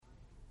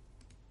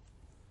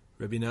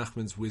Rebbe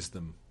Nachman's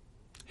wisdom.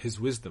 His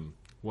wisdom,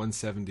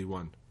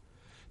 171.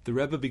 The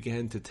Rebbe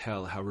began to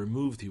tell how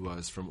removed he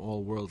was from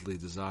all worldly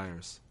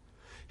desires.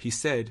 He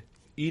said,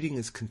 "Eating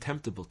is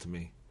contemptible to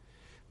me.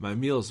 My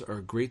meals are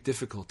a great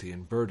difficulty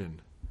and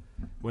burden.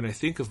 When I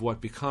think of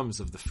what becomes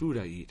of the food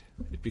I eat,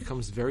 it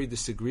becomes very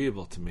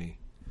disagreeable to me.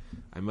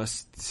 I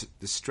must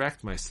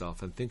distract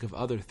myself and think of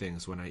other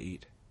things when I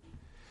eat."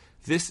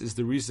 This is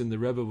the reason the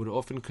Rebbe would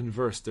often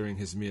converse during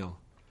his meal.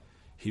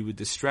 He would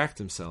distract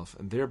himself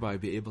and thereby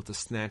be able to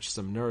snatch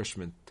some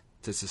nourishment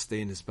to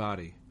sustain his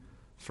body,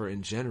 for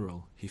in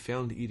general he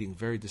found eating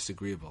very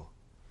disagreeable.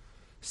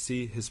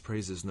 See his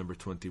praises number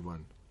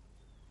 21.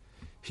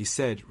 He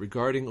said,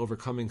 regarding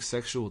overcoming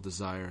sexual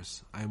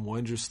desires, I am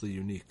wondrously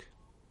unique.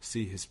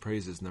 See his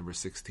praises number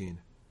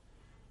 16.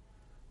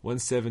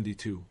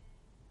 172.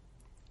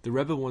 The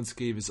Rebbe once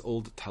gave his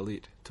old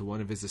talit to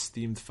one of his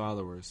esteemed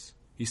followers.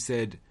 He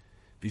said,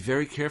 "Be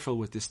very careful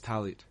with this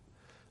talit.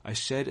 I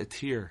shed a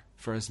tear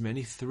for as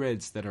many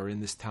threads that are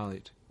in this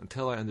talit,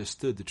 until I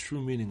understood the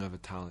true meaning of a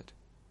talit.